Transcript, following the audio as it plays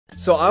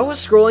So I was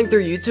scrolling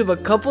through YouTube a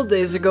couple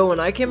days ago and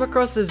I came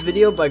across this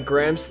video by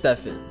Graham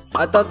Stephan.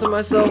 I thought to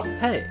myself,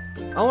 hey,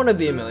 I want to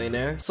be a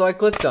millionaire, so I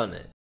clicked on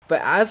it.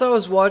 But as I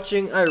was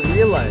watching, I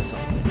realized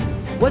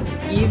something. What's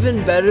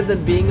even better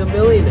than being a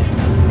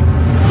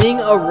millionaire? Being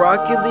a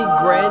Rocket League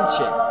Grand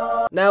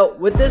Champ. Now,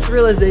 with this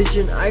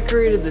realization, I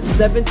created the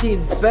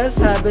 17 best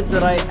habits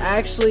that I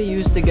actually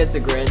used to get to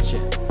Grand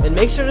Champ. And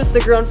make sure to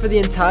stick around for the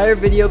entire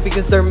video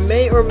because there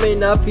may or may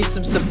not be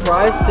some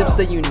surprise tips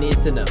that you need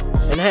to know.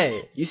 And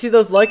hey, you see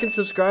those like and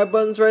subscribe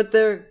buttons right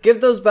there? Give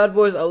those bad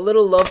boys a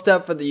little love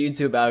tap for the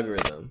YouTube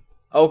algorithm.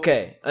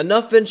 Okay,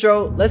 enough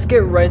intro, let's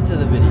get right into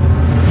the video.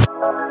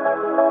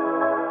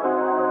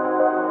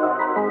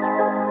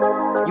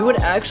 You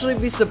would actually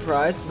be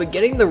surprised, but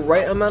getting the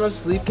right amount of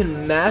sleep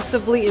can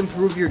massively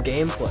improve your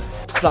gameplay.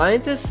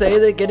 Scientists say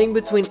that getting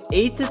between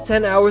 8 to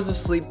 10 hours of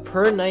sleep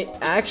per night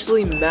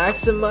actually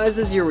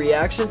maximizes your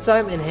reaction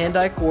time and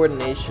hand-eye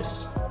coordination.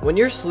 When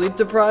you're sleep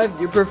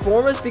deprived, your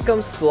performance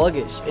becomes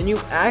sluggish and you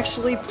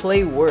actually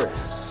play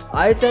worse.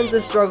 I tend to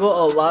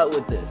struggle a lot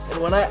with this,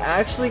 and when I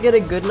actually get a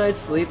good night's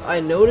sleep, I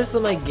notice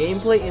that my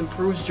gameplay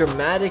improves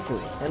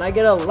dramatically, and I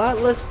get a lot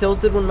less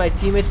tilted when my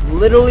teammates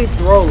literally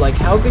throw. Like,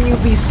 how can you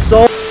be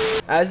so...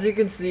 As you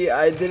can see,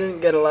 I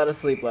didn't get a lot of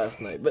sleep last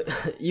night,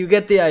 but you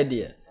get the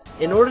idea.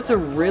 In order to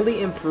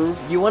really improve,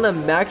 you want to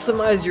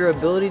maximize your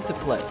ability to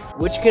play,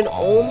 which can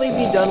only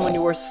be done when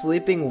you are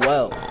sleeping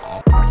well.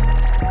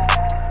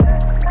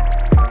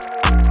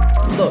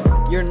 Look,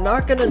 you're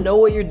not gonna know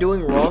what you're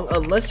doing wrong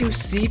unless you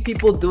see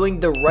people doing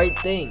the right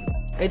thing.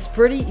 It's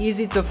pretty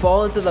easy to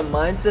fall into the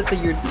mindset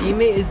that your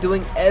teammate is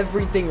doing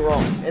everything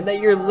wrong, and that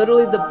you're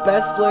literally the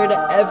best player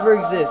to ever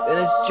exist, and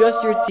it's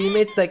just your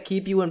teammates that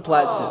keep you in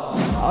plat 2.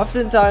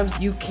 Oftentimes,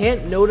 you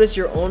can't notice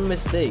your own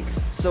mistakes,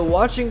 so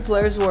watching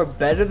players who are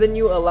better than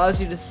you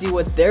allows you to see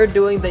what they're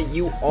doing that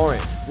you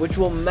aren't, which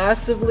will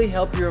massively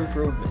help your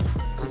improvement.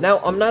 Now,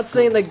 I'm not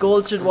saying that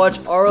gold should watch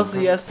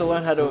RLCS to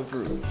learn how to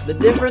improve. The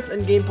difference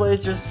in gameplay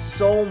is just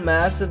so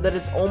massive that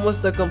it's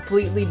almost a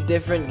completely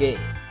different game.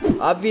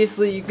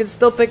 Obviously, you can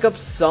still pick up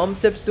some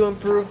tips to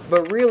improve,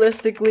 but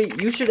realistically,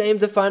 you should aim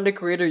to find a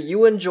creator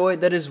you enjoy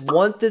that is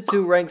 1 to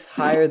 2 ranks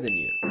higher than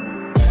you.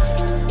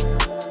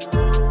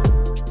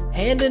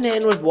 Hand in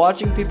hand with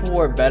watching people who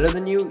are better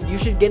than you, you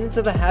should get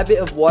into the habit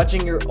of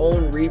watching your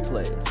own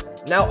replays.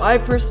 Now, I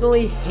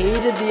personally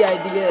hated the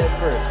idea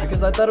at first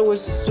because I thought it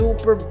was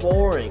super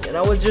boring and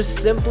I would just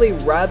simply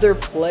rather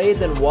play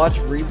than watch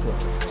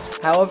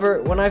replays.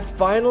 However, when I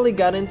finally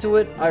got into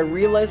it, I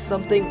realized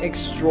something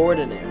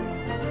extraordinary.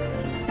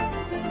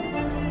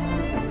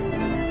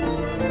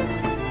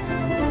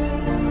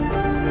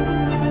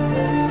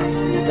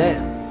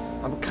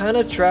 Damn, I'm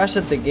kinda trash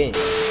at the game.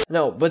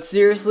 No, but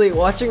seriously,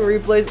 watching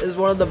replays is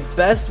one of the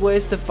best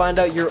ways to find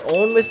out your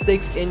own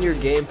mistakes in your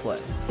gameplay.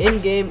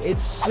 In-game,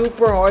 it's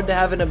super hard to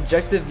have an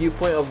objective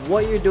viewpoint of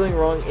what you're doing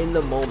wrong in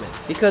the moment,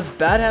 because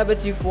bad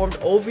habits you formed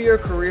over your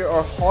career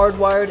are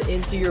hardwired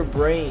into your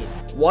brain.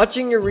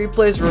 Watching your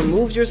replays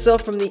removes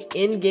yourself from the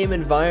in-game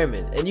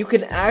environment, and you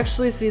can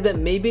actually see that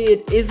maybe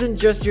it isn't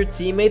just your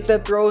teammate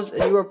that throws,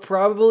 and you are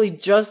probably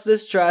just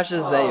as trash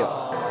as they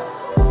are.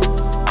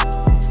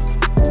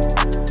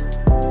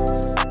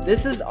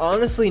 This is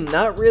honestly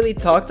not really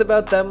talked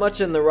about that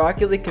much in the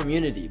Rocket League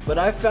community, but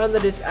I found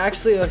that it's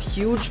actually a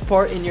huge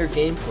part in your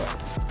gameplay.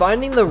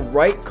 Finding the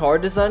right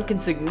card design can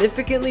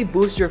significantly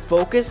boost your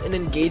focus and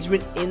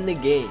engagement in the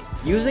game.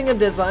 Using a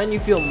design you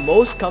feel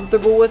most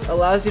comfortable with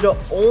allows you to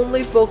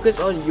only focus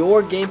on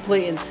your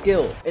gameplay and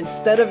skill,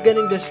 instead of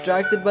getting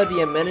distracted by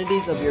the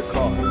amenities of your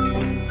card.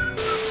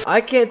 I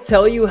can't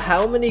tell you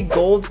how many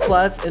golds,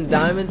 plats, and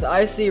diamonds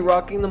I see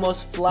rocking the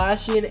most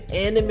flashy and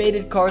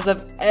animated cars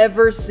I've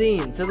ever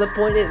seen, to the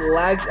point it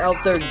lags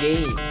out their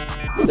game.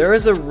 There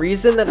is a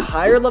reason that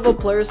higher level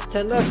players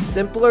tend to have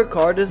simpler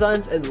car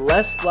designs and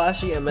less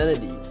flashy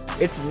amenities.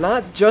 It's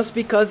not just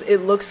because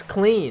it looks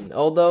clean,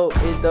 although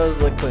it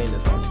does look clean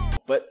as hell,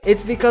 but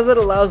it's because it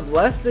allows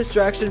less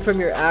distraction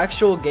from your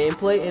actual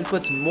gameplay and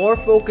puts more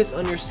focus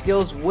on your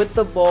skills with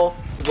the ball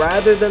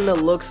rather than the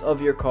looks of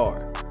your car.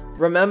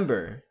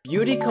 Remember,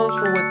 beauty comes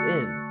from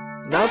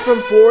within, not from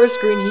forest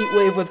green heat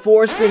wave with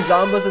forest green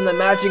zombas and the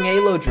matching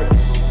halo drip.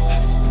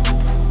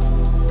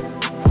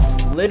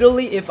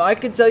 Literally, if I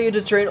could tell you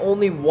to train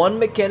only one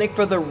mechanic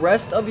for the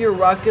rest of your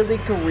Rocket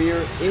League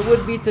career, it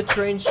would be to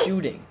train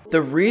shooting.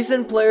 The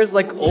reason players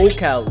like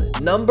Ocalid,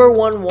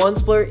 #1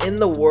 ones player in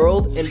the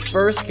world, and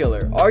First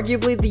Killer,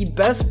 arguably the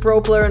best pro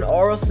player in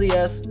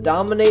RLCS,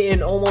 dominate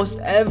in almost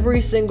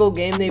every single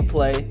game they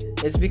play,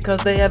 is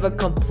because they have a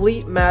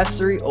complete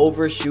mastery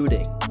over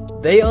shooting.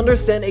 They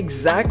understand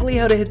exactly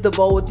how to hit the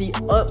ball with the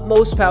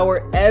utmost power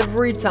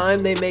every time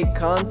they make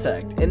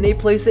contact, and they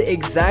place it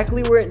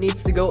exactly where it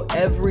needs to go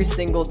every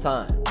single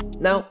time.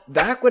 Now,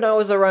 back when I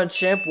was around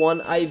Champ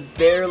 1, I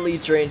barely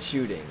trained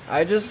shooting.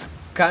 I just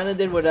kinda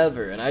did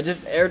whatever, and I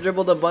just air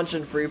dribbled a bunch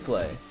in free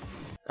play.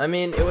 I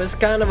mean, it was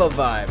kind of a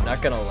vibe,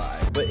 not gonna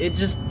lie, but it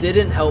just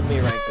didn't help me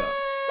rank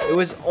up. It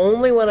was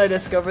only when I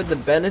discovered the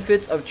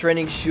benefits of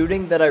training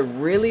shooting that I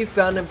really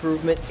found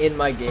improvement in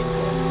my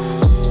gameplay.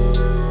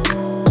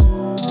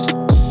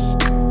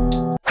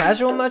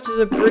 Casual matches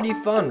are pretty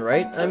fun,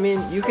 right? I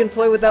mean, you can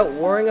play without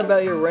worrying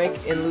about your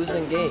rank in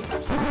losing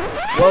games.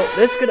 Well,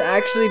 this could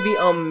actually be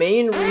a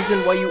main reason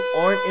why you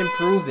aren't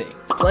improving.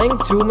 Playing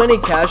too many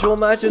casual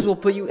matches will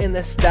put you in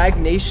the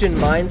stagnation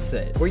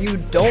mindset, where you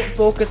don't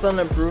focus on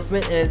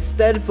improvement and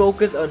instead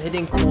focus on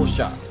hitting cool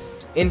shots.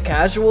 In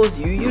casuals,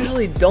 you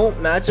usually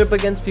don't match up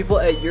against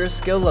people at your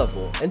skill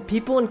level, and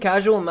people in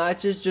casual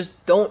matches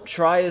just don't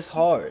try as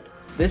hard.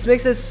 This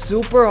makes it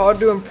super hard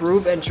to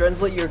improve and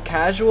translate your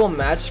casual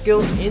match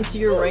skill into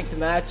your ranked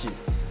matches.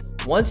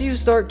 Once you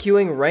start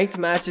queuing ranked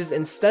matches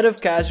instead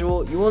of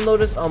casual, you will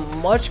notice a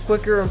much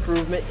quicker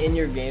improvement in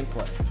your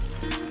gameplay.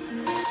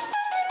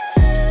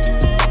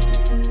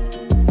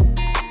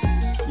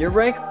 Your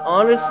rank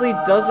honestly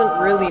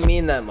doesn't really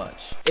mean that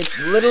much. It's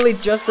literally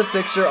just a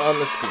picture on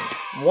the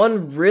screen.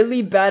 One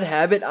really bad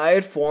habit I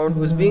had formed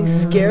was being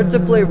scared to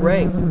play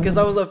ranked because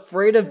I was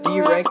afraid of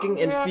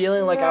deranking and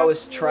feeling like I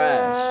was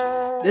trash.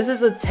 This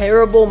is a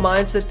terrible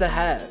mindset to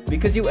have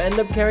because you end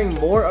up caring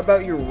more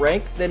about your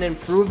rank than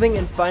improving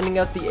and finding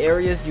out the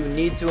areas you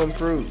need to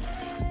improve.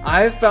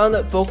 I have found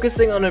that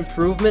focusing on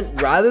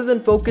improvement rather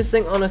than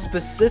focusing on a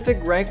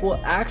specific rank will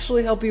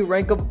actually help you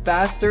rank up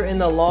faster in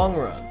the long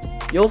run.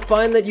 You'll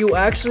find that you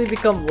actually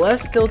become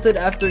less tilted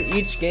after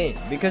each game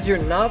because you're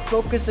not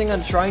focusing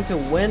on trying to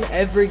win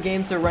every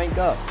game to rank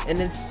up and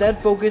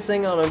instead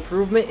focusing on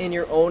improvement in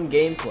your own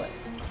gameplay.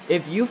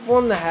 If you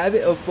form the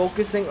habit of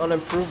focusing on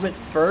improvement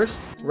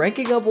first,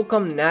 ranking up will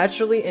come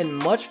naturally and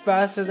much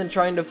faster than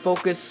trying to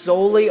focus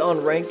solely on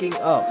ranking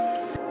up.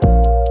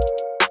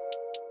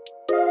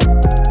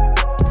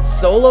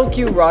 Solo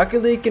queue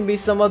Rocket League can be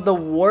some of the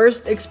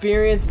worst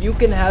experience you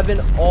can have in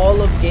all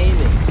of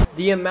gaming.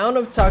 The amount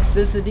of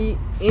toxicity,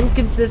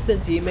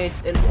 inconsistent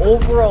teammates, and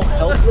overall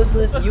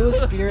helplessness you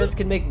experience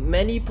can make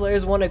many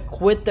players want to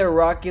quit their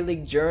Rocket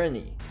League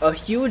journey. A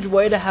huge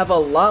way to have a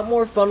lot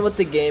more fun with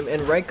the game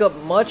and rank up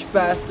much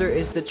faster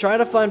is to try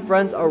to find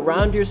friends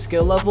around your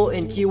skill level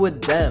and queue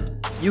with them.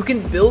 You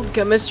can build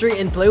chemistry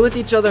and play with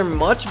each other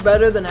much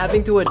better than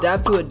having to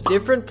adapt to a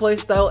different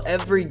playstyle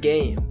every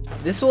game.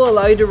 This will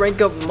allow you to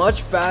rank up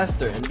much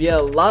faster and be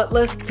a lot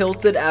less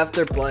tilted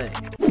after playing.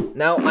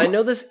 Now, I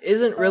know this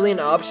isn't really an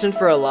option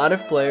for a lot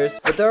of players,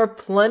 but there are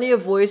plenty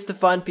of ways to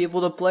find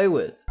people to play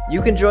with. You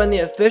can join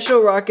the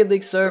official Rocket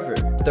League server,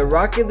 the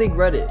Rocket League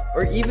Reddit,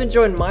 or even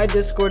join my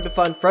Discord to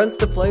find friends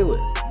to play with.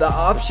 The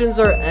options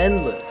are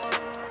endless.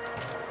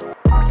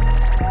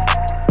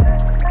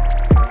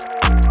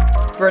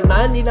 For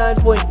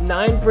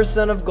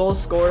 99.9% of goals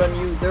scored on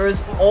you, there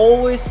is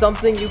always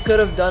something you could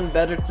have done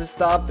better to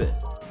stop it.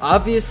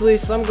 Obviously,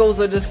 some goals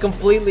are just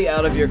completely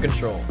out of your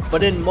control,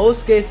 but in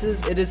most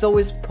cases, it is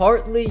always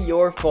partly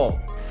your fault.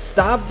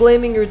 Stop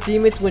blaming your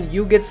teammates when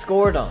you get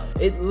scored on.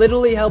 It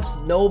literally helps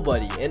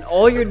nobody, and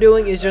all you're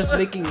doing is just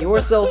making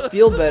yourself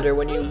feel better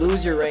when you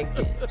lose your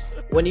ranked games.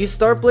 When you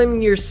start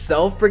blaming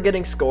yourself for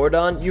getting scored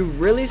on, you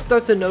really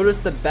start to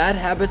notice the bad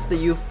habits that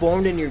you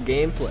formed in your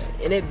gameplay,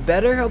 and it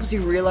better helps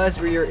you realize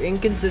where your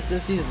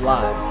inconsistencies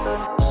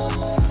lie.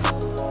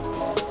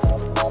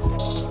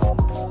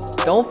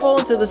 Don't fall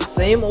into the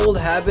same old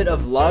habit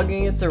of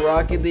logging into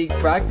Rocket League,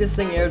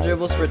 practicing air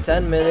dribbles for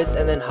 10 minutes,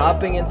 and then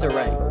hopping into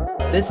ranked.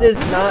 This is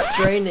not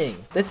training.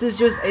 This is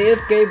just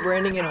AFK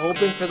branding and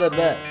hoping for the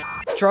best.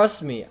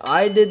 Trust me,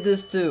 I did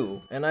this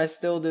too, and I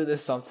still do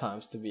this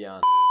sometimes, to be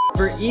honest.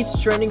 For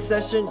each training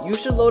session, you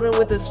should load in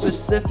with a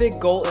specific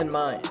goal in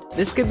mind.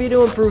 This could be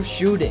to improve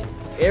shooting,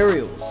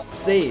 aerials,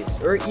 saves,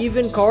 or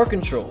even car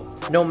control.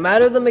 No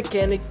matter the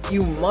mechanic,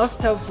 you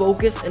must have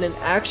focus and an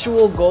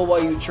actual goal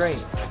while you train.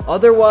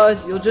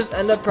 Otherwise, you'll just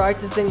end up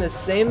practicing the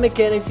same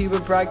mechanics you've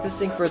been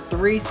practicing for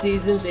 3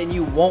 seasons and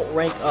you won't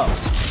rank up.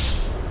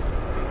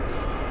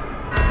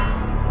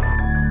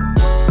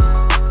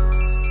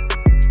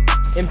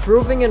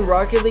 Improving in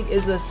Rocket League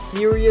is a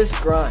serious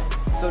grind,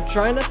 so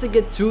try not to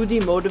get too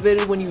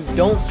demotivated when you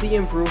don't see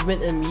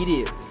improvement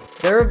immediately.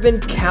 There have been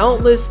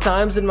countless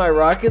times in my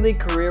Rocket League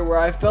career where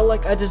I felt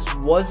like I just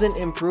wasn't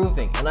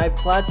improving and I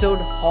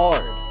plateaued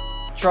hard.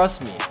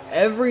 Trust me,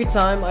 every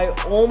time I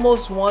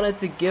almost wanted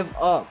to give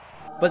up.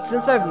 But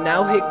since I've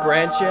now hit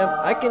Grand Champ,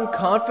 I can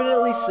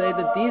confidently say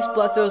that these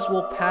plateaus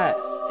will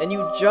pass and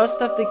you just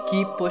have to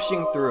keep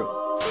pushing through.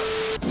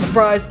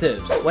 Surprise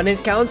tips. When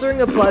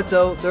encountering a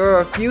plateau, there are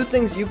a few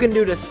things you can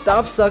do to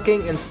stop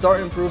sucking and start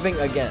improving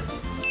again.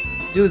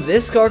 Do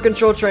this car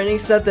control training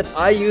set that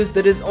I use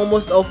that is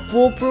almost a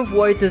foolproof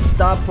way to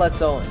stop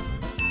plateauing.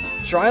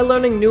 Try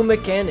learning new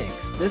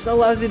mechanics. This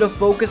allows you to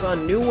focus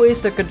on new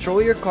ways to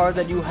control your car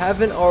that you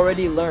haven't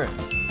already learned.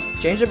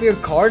 Change up your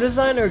car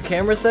design or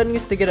camera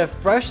settings to get a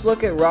fresh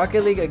look at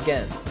Rocket League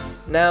again.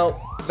 Now,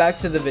 back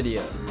to the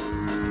video.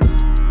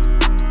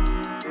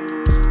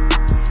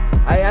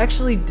 I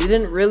actually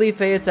didn't really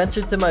pay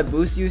attention to my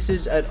boost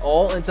usage at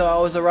all until I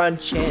was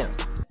around Champ.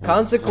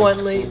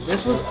 Consequently,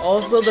 this was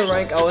also the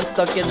rank I was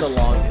stuck in the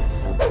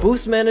longest.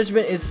 Boost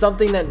management is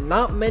something that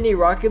not many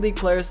Rocket League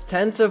players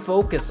tend to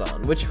focus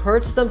on, which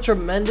hurts them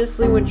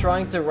tremendously when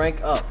trying to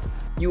rank up.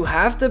 You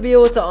have to be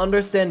able to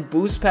understand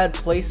boost pad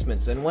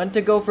placements and when to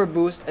go for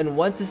boost and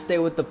when to stay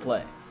with the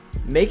play.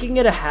 Making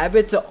it a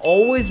habit to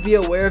always be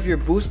aware of your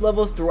boost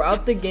levels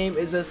throughout the game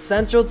is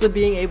essential to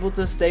being able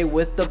to stay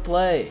with the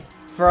play.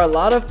 For a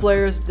lot of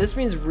players, this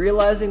means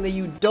realizing that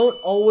you don't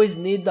always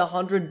need the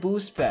 100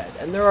 boost pad,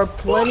 and there are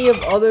plenty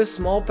of other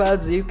small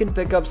pads that you can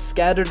pick up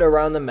scattered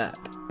around the map.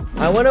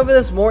 I went over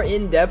this more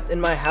in depth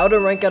in my how to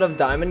rank out of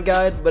diamond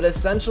guide, but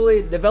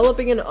essentially,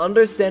 developing an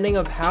understanding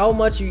of how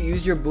much you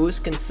use your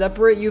boost can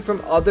separate you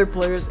from other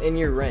players in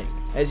your rank,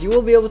 as you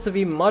will be able to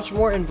be much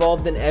more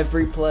involved in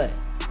every play.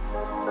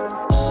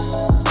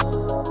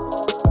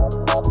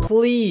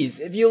 Please,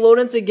 if you load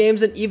into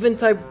games and even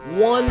type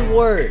one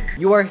word,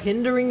 you are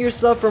hindering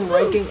yourself from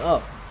ranking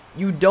up.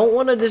 You don't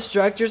want to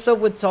distract yourself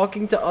with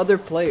talking to other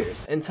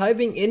players, and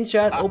typing in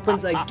chat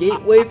opens a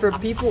gateway for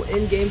people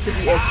in game to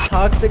be as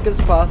toxic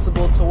as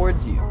possible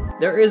towards you.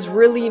 There is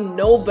really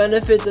no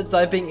benefit to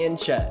typing in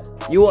chat.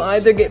 You will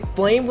either get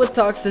flamed with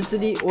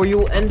toxicity or you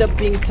will end up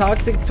being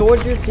toxic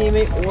towards your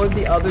teammate or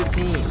the other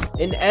team.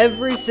 In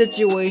every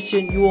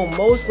situation, you will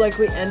most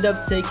likely end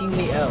up taking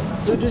the L.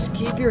 So just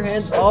keep your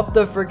hands off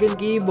the freaking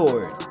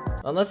keyboard.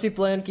 Unless you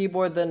play on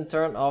keyboard, then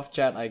turn off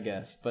chat, I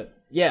guess. But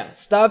yeah,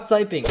 stop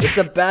typing. It's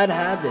a bad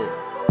habit.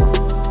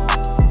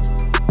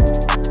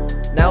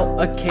 Now,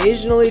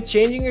 occasionally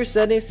changing your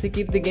settings to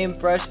keep the game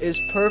fresh is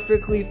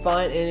perfectly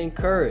fine and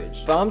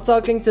encouraged. But I'm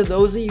talking to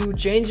those of you who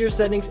change your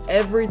settings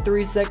every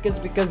 3 seconds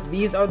because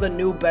these are the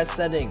new best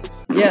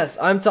settings. Yes,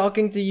 I'm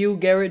talking to you,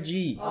 Garrett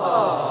G.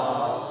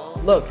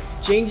 Aww. Look,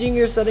 changing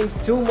your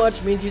settings too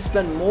much means you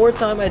spend more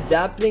time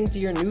adapting to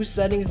your new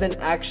settings than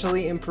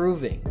actually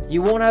improving.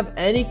 You won't have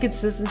any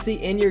consistency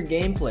in your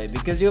gameplay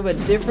because you have a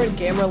different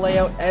camera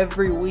layout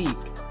every week.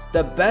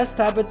 The best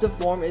habit to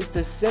form is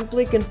to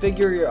simply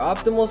configure your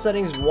optimal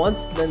settings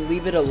once, then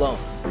leave it alone.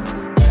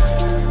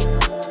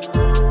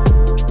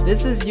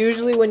 This is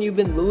usually when you've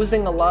been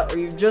losing a lot or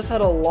you've just had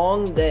a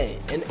long day,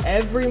 and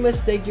every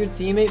mistake your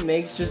teammate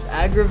makes just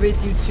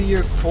aggravates you to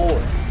your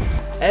core.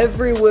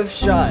 Every whiff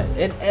shot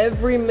and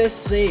every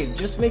missed save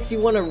just makes you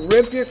want to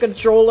rip your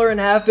controller in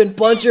half and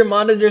punch your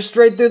monitor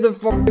straight through the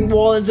fucking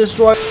wall and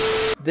destroy.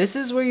 This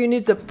is where you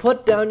need to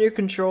put down your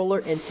controller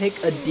and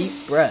take a deep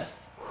breath.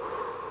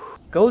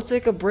 Go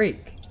take a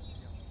break.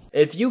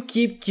 If you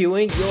keep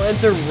queuing, you'll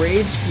enter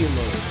rage queue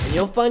mode, and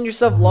you'll find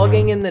yourself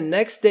logging in the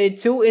next day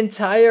 2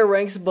 entire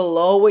ranks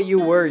below what you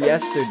were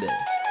yesterday.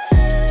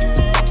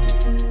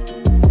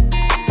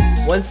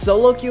 When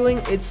solo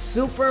queuing, it's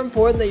super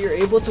important that you're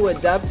able to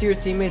adapt to your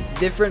teammates'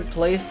 different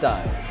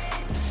playstyles.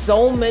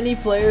 So many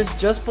players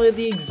just play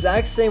the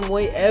exact same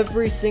way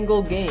every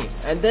single game,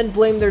 and then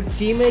blame their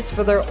teammates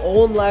for their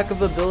own lack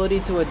of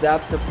ability to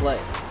adapt to play.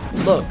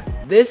 Look,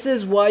 this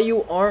is why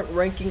you aren't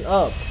ranking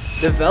up.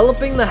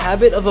 Developing the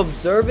habit of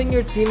observing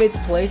your teammate's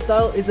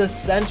playstyle is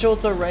essential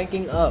to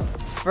ranking up.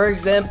 For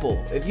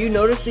example, if you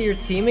notice that your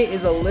teammate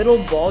is a little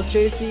ball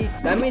chasey,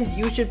 that means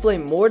you should play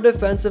more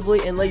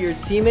defensively and let your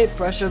teammate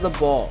pressure the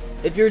ball.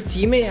 If your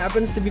teammate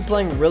happens to be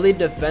playing really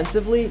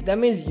defensively, that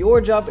means your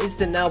job is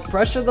to now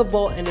pressure the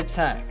ball and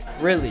attack.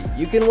 Really,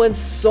 you can win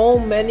so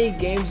many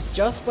games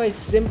just by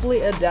simply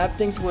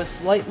adapting to a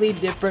slightly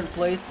different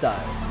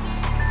playstyle.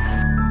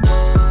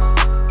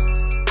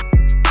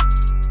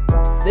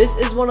 This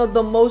is one of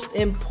the most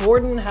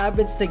important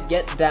habits to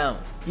get down.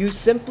 You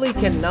simply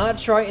cannot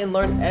try and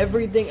learn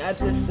everything at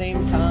the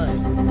same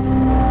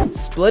time.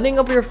 Splitting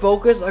up your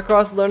focus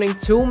across learning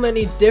too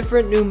many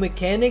different new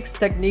mechanics,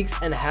 techniques,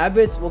 and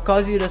habits will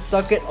cause you to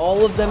suck at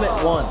all of them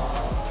at once.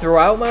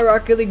 Throughout my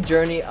Rocket League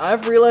journey,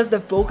 I've realized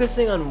that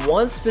focusing on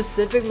one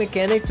specific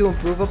mechanic to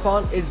improve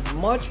upon is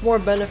much more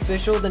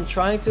beneficial than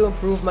trying to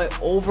improve my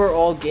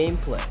overall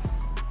gameplay.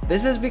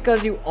 This is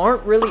because you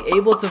aren't really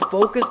able to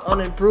focus on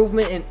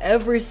improvement in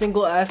every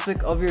single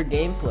aspect of your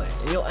gameplay,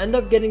 and you'll end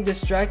up getting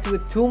distracted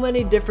with too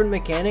many different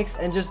mechanics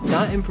and just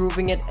not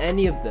improving at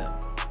any of them.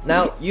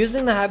 Now,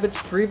 using the habits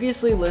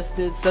previously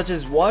listed, such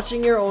as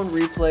watching your own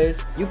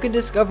replays, you can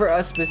discover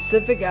a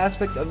specific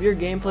aspect of your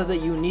gameplay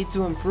that you need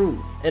to improve,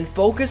 and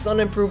focus on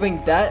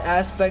improving that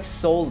aspect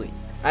solely.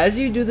 As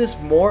you do this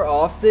more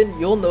often,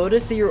 you'll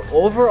notice that your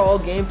overall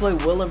gameplay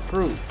will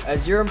improve,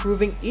 as you're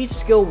improving each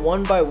skill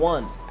one by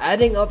one,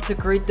 adding up to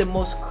create the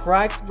most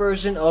cracked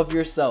version of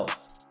yourself.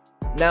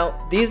 Now,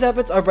 these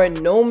habits are by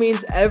no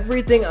means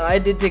everything I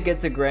did to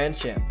get to Grand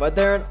Champ, but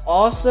they're an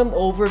awesome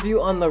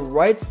overview on the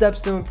right steps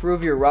to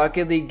improve your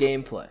Rocket League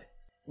gameplay.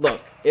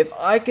 Look, if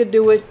I could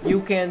do it, you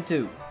can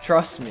too.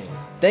 Trust me.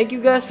 Thank you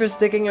guys for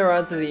sticking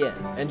around to the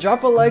end, and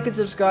drop a like and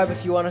subscribe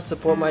if you want to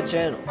support my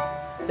channel.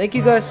 Thank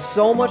you guys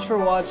so much for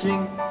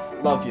watching.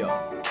 Love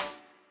y'all.